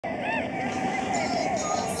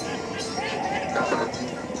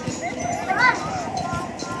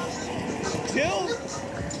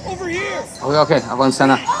Oke, aku di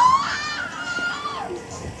sana.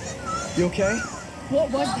 You okay?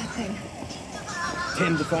 What was that thing?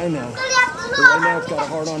 Damn to find now. But right now it's got a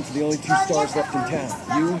hard on for the only 2 stars left in town.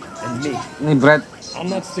 You and me. Ini Brad. I'm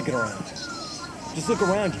not sticking around. Just look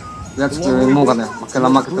around you. Lihat sekelilingmu katanya. Makin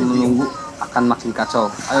lama kita menunggu akan makin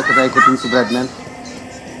kacau. Ayo kita ikutin si Brad, man.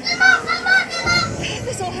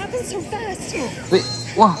 This all happened so fast. Wih,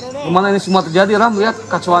 wah, gimana ini semua terjadi, Ram? Lihat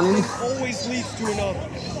kacauan ini. Always leads to another.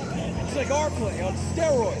 It's like our play on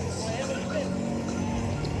steroids.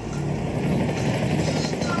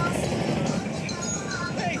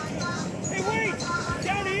 Hey, wait!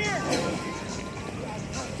 Down here!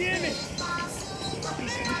 Damn it!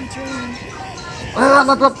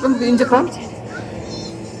 Ram, diinjek, Ram.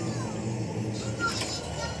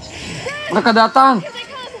 Mereka datang.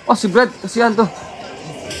 Oh, si Brad, kasihan tuh.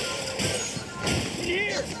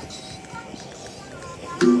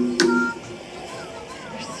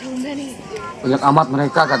 Banyak amat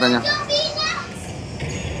mereka katanya.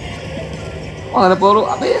 Oh, ada peluru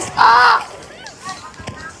habis.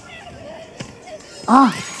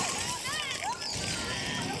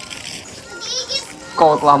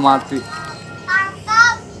 Kau telah mati.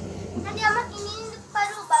 Tangkap. Nanti amat ini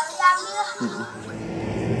baru diambil.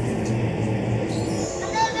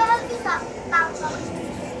 Nanti amat bisa tangkap.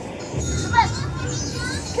 Cepat.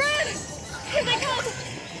 Brad! Here they come!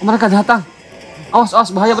 Mereka datang.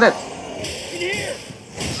 Awas, bahaya, Brad.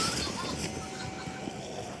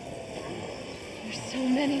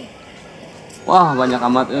 Wah, banyak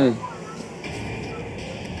amat,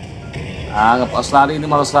 nggak pas lari, ini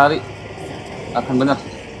malas lari. Akan bener.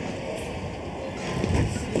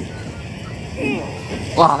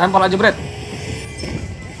 Wah, lempar aja, Brad.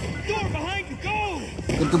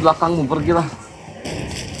 Pintu belakangmu, pergilah.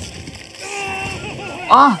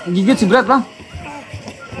 Gigit si Brad, Bang.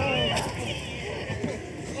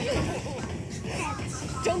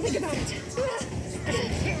 Don't think about it.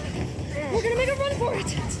 We're gonna make a run for it.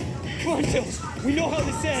 Come on, Phil. We know how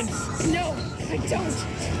this ends. No, I don't.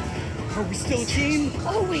 Are we still a team?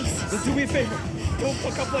 Always. Then do me a favor. Don't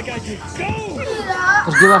fuck up like I did. Go!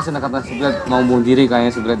 Pergilah, sana kata si Brad. Mau bunuh diri kayaknya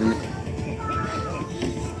si Brad ini.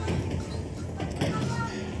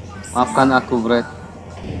 Maafkan aku, Brad.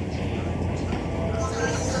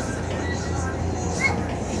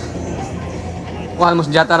 Wah, ilmu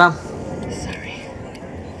senjata, Ram.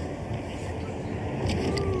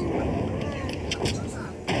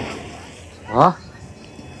 Wah,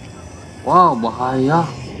 wow, bahaya.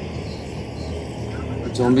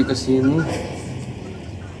 Zombie kesini.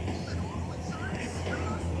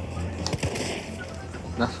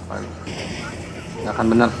 Nah, nggak akan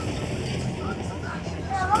benar.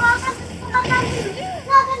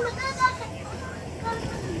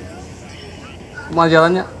 Kemana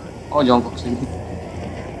jalannya? Oh, jongkok sini.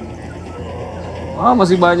 Wah,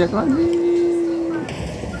 masih banyak lagi.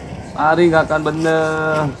 Lari nggak akan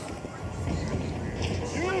bener.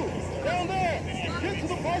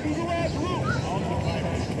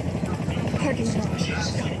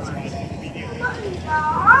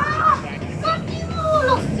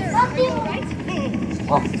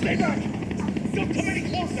 Oh. Don't come any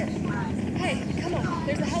closer. Hey, come on.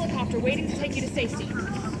 There's a helicopter waiting to take you to safety.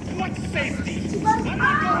 What safety? I'm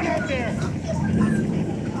not going out there.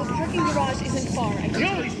 The parking garage isn't far. I The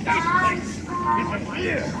only safe place is in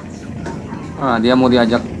here. Dia mau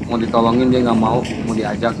diajak, mau ditolongin, dia nggak mau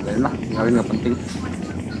diajak. Lah, tinggalin, nggak penting.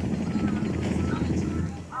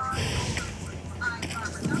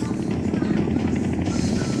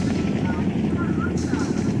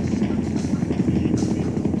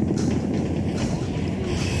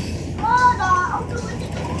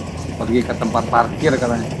 Pergi ke tempat parkir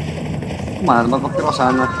katanya. Kemana tempat parkir? Oh,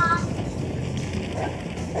 sana.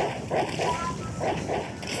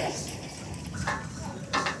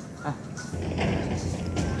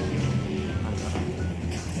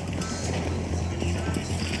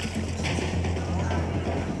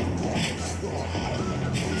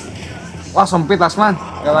 Wah, sempit, Asman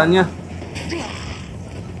jalannya.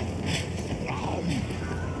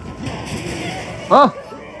 Oh.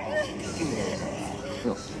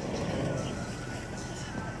 Yuk.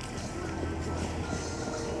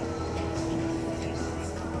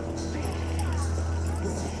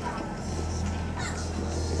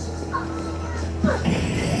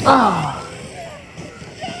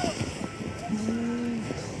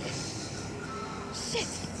 Shit.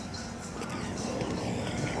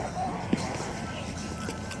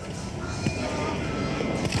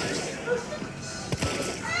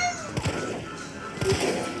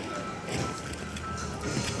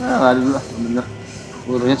 Lari dulu lah, bener.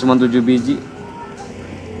 Pelurunya cuma 7 biji.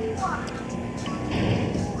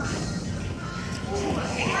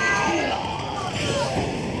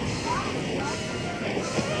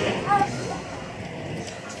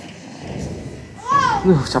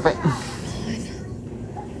 Capek.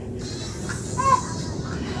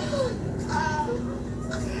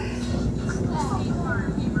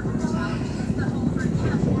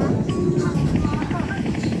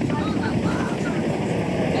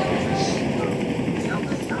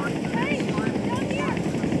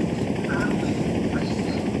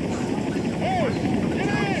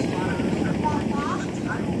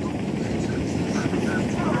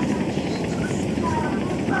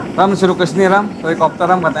 Ram suruh ke sini Ram, helikopter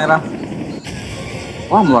Ram katanya Ram.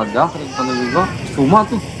 Wah meledak helikopter juga, cuma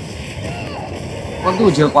tuh.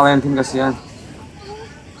 Waduh Jill Valentine kasihan.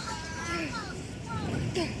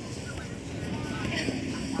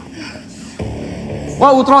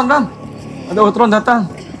 Wah Ultron Ram, ada Ultron datang.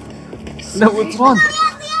 Ada Ultron.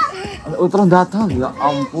 Ada Ultron datang, ya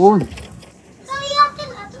ampun. Liatin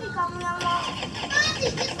atuh kamu yang mau.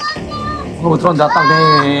 Oh, Ultron datang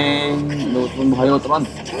deh. Ultron bahaya Ultron.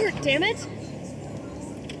 Damn it!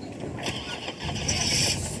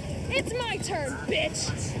 It's my turn,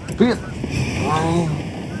 bitch. Pit.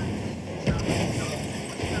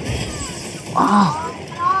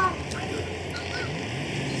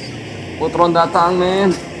 Ultron datang,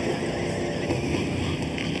 men.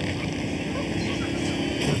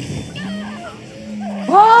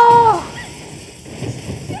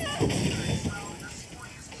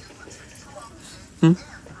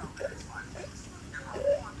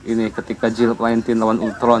 Ini ketika Jill Valentine lawan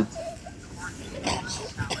Ultron.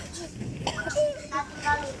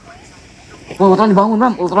 Wah, Ultronnya bangun,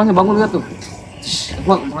 Ram. Ultronnya bangun, lihat tuh.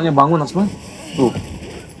 Wah, Ultronnya bangun, Asman. Tuh.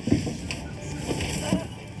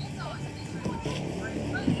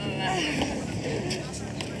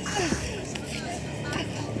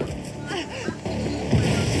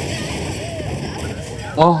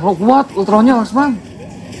 Oh, lo kuat Ultronnya, Asman.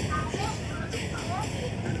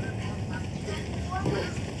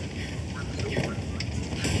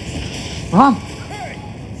 Ram.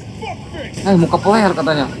 Muka peler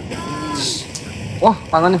katanya. Wah,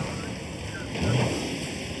 tangannya.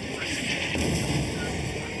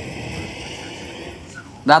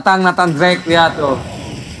 Datang Nathan Drake, lihat tuh.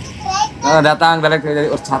 Datang Drake dari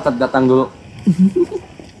Ursatet, datang dulu.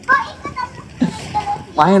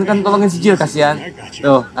 Main kan tolongin si Jill, kasihan.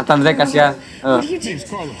 Tuh, Nathan Drake kasihan.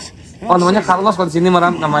 Oh, namanya Carlos kalau di sini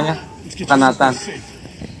Maram namanya. Bukan Nathan.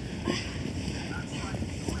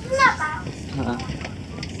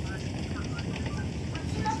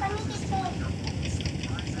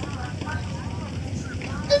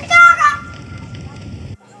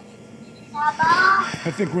 I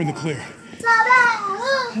think we're in the clear.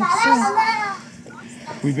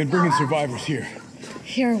 We've been bringing survivors here.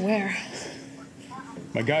 Here where?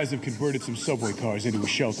 My guys have converted some subway cars into a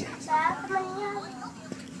shelter.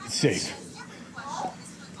 It's safe.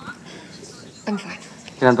 I'm fine.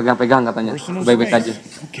 Jangan pegang-pegang katanya. Personal Baik-baik aja.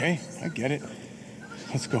 space. Okay, I get it.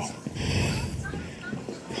 Let's go.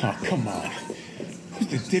 Oh, come on. Who's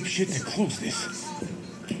the dipshit to close this?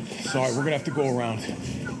 Sorry, we're gonna have to go around.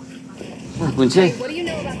 Kunci. What do you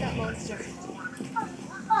know about that monster?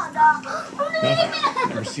 Nothing.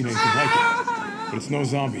 Never seen anything like it. But it's no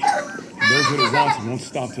zombie. It knows what it wants and won't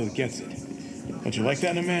stop till it gets it. Don't you like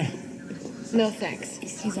that in a man? No thanks.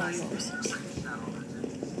 He's all yours.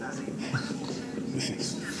 Listen,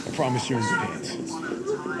 I promise you're in good hands.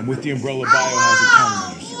 I'm with the Umbrella Biohazard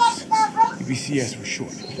Countermeasure Service. UBCS for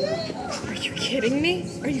short. Are you kidding me?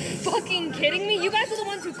 Are you fucking kidding me? You guys are the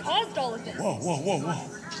ones who caused all of this. Whoa.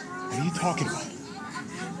 What are you talking about?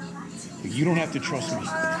 But you don't have to trust me,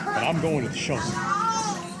 but I'm going to the shelter.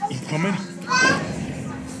 You coming?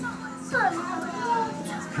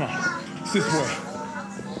 Come on, it's this way.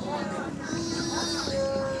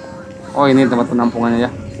 Oh, ini tempat penampungannya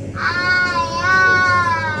ya.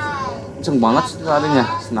 Kenceng banget sih larinya,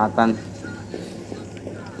 Nathan.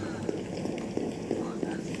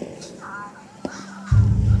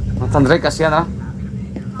 Nathan Drake kasihan ah.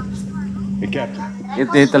 Hey, Captain.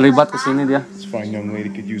 Itu terlibat kesini dia. This fine young lady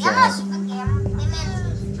could use our help.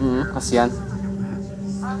 Kasihan.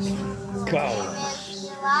 Carlos,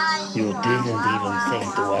 you didn't even think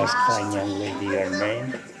to ask fine young lady her name?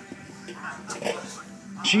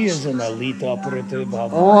 She is an elite operative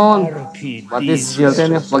of RPD. Berarti Jill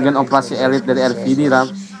ini bagian operasi elit dari RPD, Ram.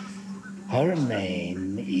 Her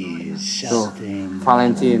name is Tuh, something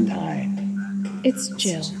Valentine. It's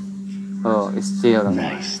Jill. Oh, it's Jill.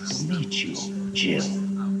 Nice to meet you, Jill.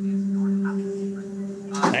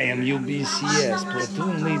 I am UBCS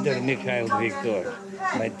platoon leader Mikhail Victor.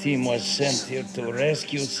 My team was sent here to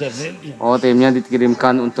rescue civilians. Oh, timnya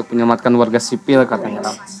dikirimkan untuk menyelamatkan warga sipil katanya,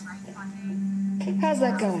 Ram. How's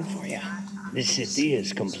that going for you? The city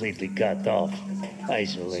is completely cut off,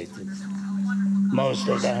 isolated.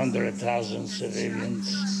 Most of the 100,000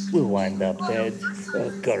 civilians will wind up dead.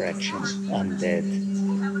 Correction, undead.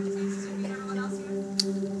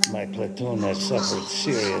 My platoon has suffered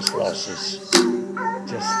serious losses.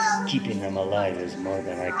 Just keeping them alive is more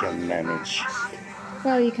than I can manage.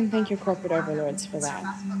 Well, you can thank your corporate overlords for that.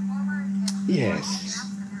 Yes.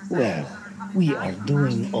 Well, we are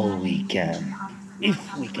doing all we can. If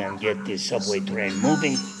we can get this subway train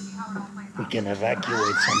moving, we can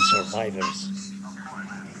evacuate some survivors.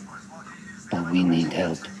 But we need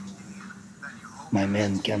help. My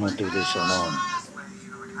men cannot do this alone.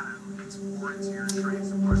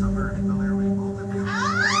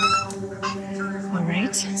 All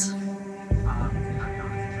right.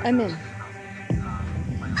 I'm in.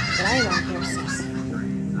 But I want their stuff,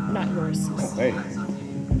 not yours. Oh, hey,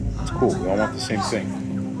 it's cool. We all want the same thing.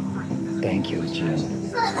 Thank you, Jill.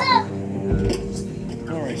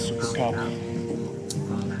 All right, Super Cop.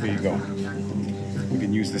 Here you go. We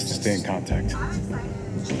can use this to stay in contact.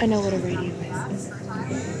 I know what a radio is.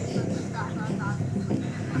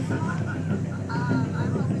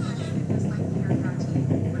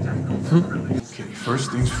 Okay,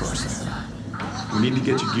 first things first. We need to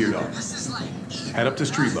get you geared up. Head up to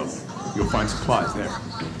street level. You'll find supplies there.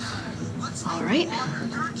 All right.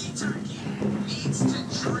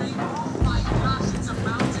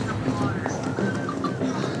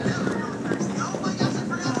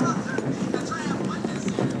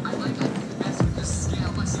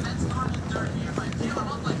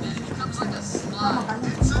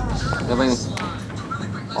 Siapa ini?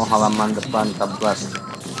 Oh, halaman depan 14.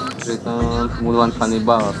 Berita pembunuhan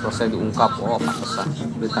kanibal selesai diungkap. Oh, pantesan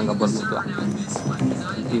berita nggak bermutu ah.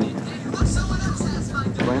 Ini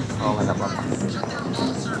coba ya. Oh, nggak ada apa-apa.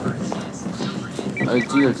 Ayo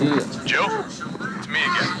Cil. Joe, it's me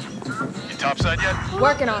again. You topside yet?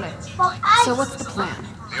 Working on it. So what's the plan?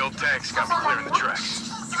 The old tanks got me clearing the tracks.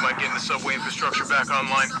 You mind getting the subway infrastructure back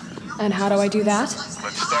online? And how do I do that?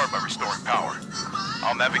 Let's start by restoring power.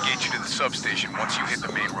 I'll navigate you to the substation once you hit the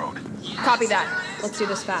main road. Copy that. Let's do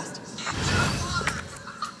this fast.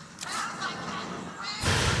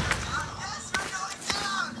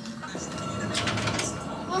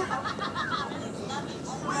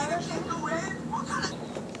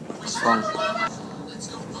 Kosong.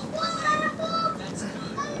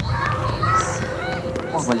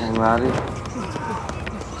 Oh, banyak yang lari.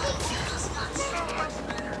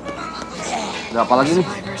 Ada apa lagi nih?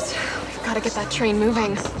 Survivors. We've got to get that train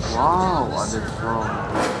moving. Wow, ada drone.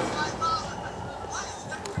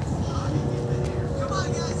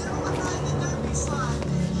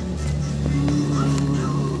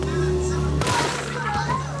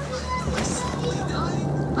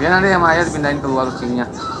 Biar nanti sama ayah dipindahin keluar kucingnya.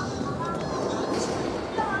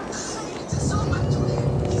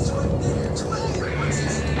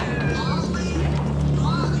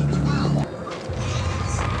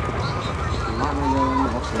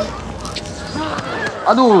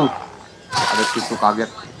 Aduh, ada situ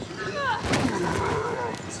kaget.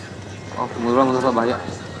 Oh, mundur bahaya.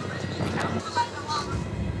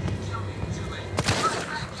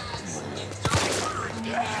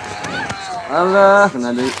 Alah,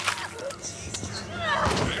 kena deh.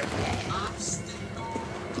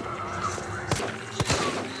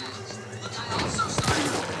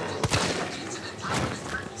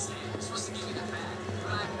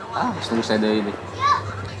 Tunggu saya deh ini.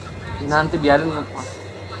 Nanti biarin lepas.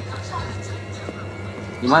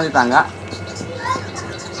 Gimana di tangga?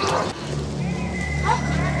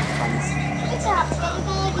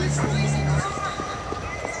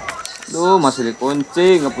 Duh, masih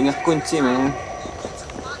dikunci, nggak punya kunci, men.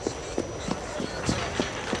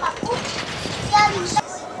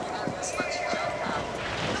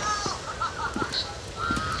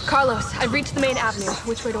 Carlos, I've reached the main avenue.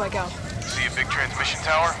 Which way do I go? See a big transmission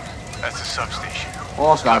tower? That's the substation.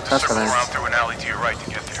 Oh, You'll have to atas circle keren. around through an alley to your right to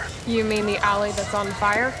get there. You mean the alley that's on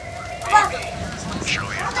fire?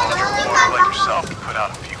 Surely a soldier warrior like yourself can put out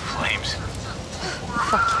a few flames.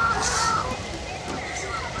 Fuck you.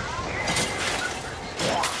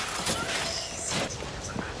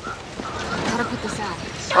 Gotta put this out.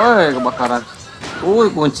 Kebakaran.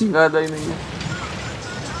 Kunci nggak ada ininya.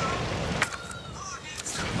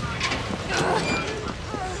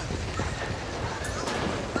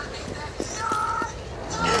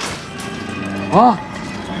 Oh,